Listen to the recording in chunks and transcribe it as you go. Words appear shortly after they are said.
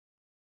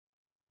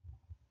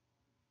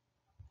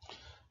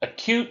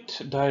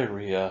Acute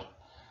diarrhea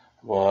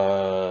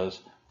was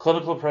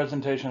clinical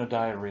presentation of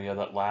diarrhea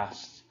that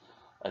lasts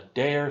a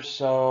day or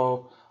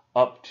so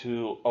up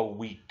to a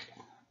week.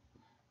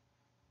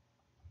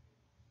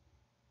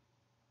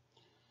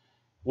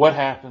 What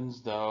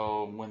happens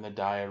though when the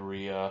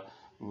diarrhea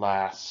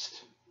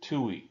lasts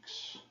 2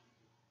 weeks,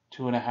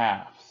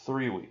 2.5,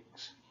 3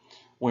 weeks?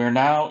 We're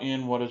now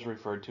in what is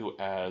referred to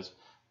as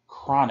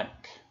chronic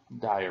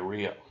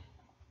diarrhea.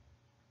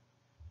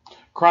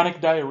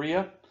 Chronic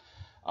diarrhea,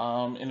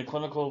 in a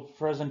clinical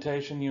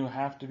presentation, you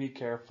have to be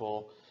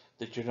careful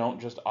that you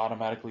don't just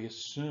automatically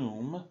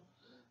assume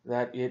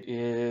that it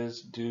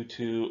is due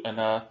to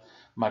a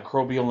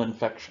microbial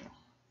infection.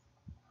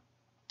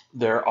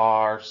 There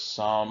are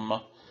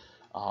some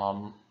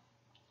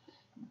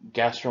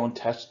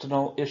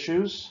gastrointestinal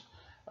issues,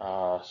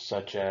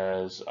 such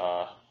as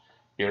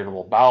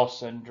irritable bowel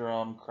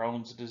syndrome,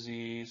 Crohn's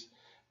disease,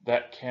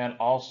 that can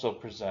also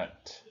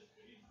present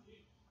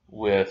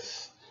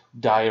with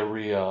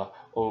diarrhea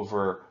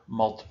over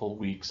multiple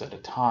weeks at a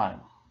time.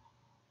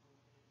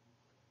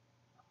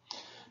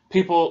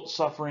 People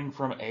suffering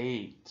from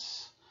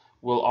AIDS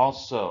will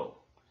also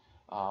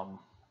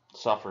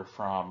suffer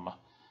from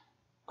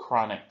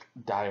chronic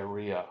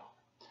diarrhea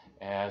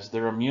as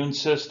their immune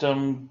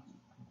system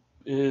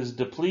is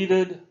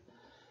depleted.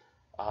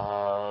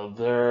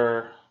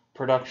 Their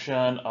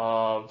production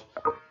of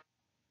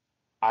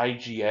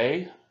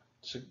IgA,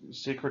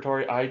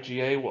 secretory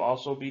IgA, will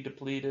also be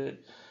depleted.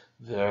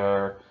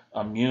 Their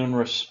immune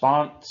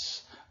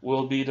response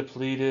will be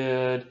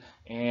depleted,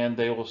 and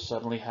they will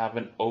suddenly have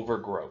an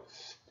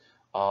overgrowth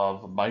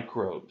of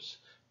microbes,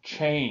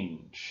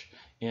 change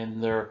in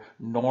their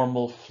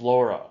normal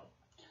flora.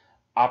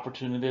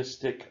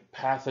 Opportunistic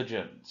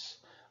pathogens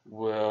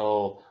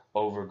will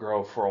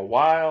overgrow for a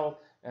while,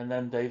 and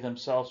then they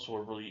themselves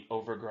will be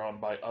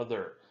overgrown by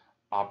other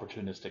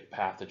opportunistic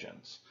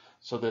pathogens.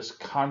 So this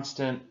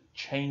constant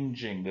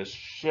changing, this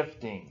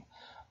shifting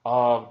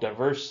of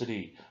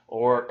diversity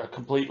or a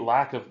complete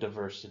lack of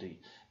diversity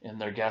in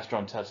their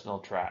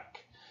gastrointestinal tract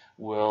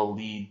will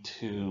lead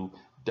to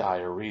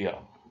diarrhea.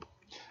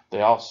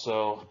 They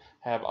also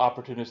have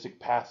opportunistic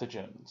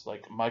pathogens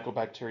like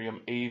Mycobacterium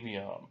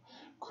avium,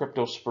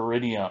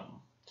 Cryptosporidium,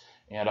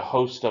 and a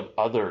host of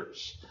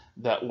others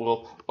that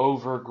will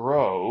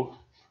overgrow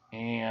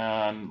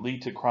and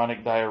lead to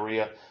chronic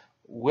diarrhea,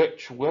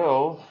 which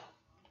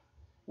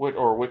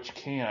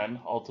can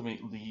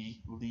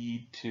ultimately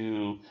lead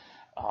to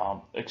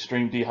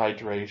extreme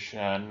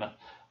dehydration,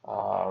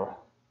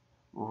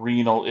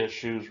 renal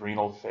issues,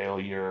 renal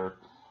failure,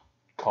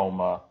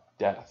 coma,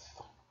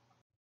 death.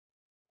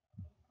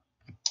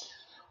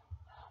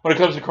 When it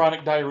comes to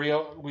chronic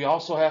diarrhea, we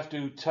also have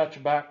to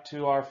touch back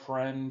to our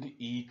friend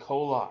E.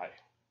 coli.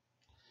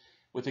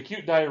 With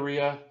acute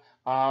diarrhea,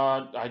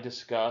 I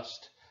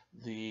discussed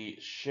the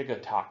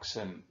Shiga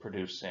toxin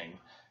producing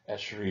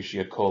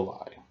Escherichia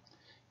coli.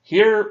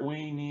 Here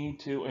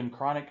in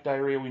chronic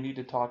diarrhea, we need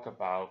to talk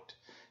about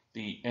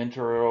the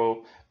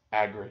enteroaggregate,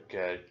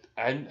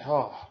 and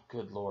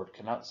good Lord,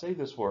 cannot say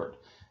this word,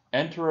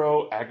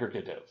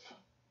 enteroaggregative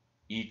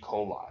E.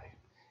 coli.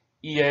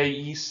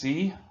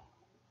 EAEC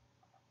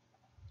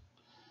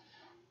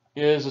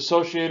is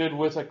associated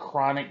with a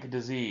chronic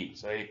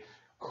disease, a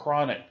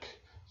chronic,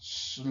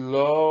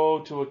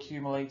 slow to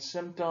accumulate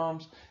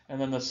symptoms, and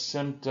then the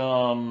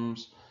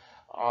symptoms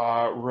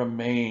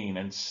remain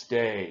and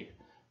stay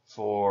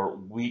for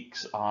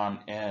weeks on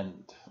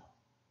end.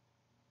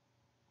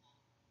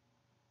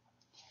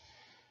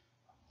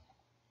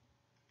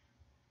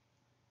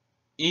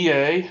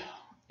 E.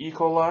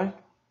 coli,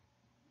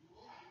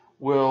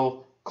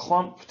 will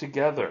clump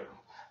together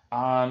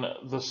on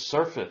the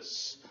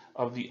surface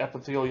of the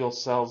epithelial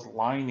cells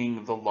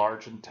lining the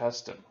large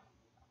intestine.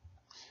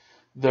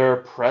 Their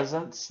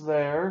presence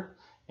there,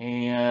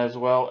 as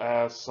well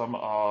as some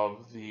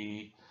of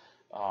the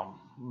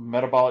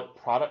metabolic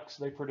products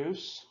they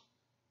produce,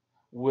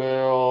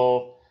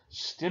 will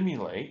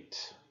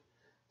stimulate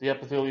the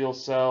epithelial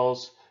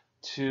cells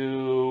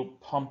to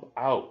pump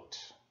out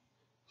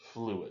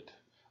fluid.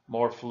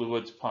 More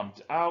fluids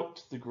pumped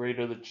out, the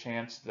greater the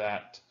chance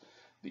that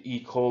the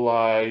E.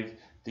 coli,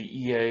 the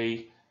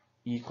E.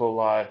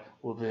 coli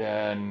will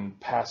then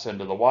pass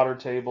into the water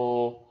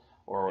table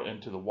or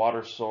into the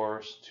water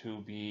source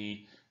to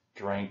be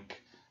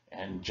drank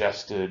and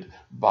ingested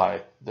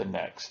by the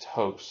next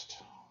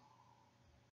host.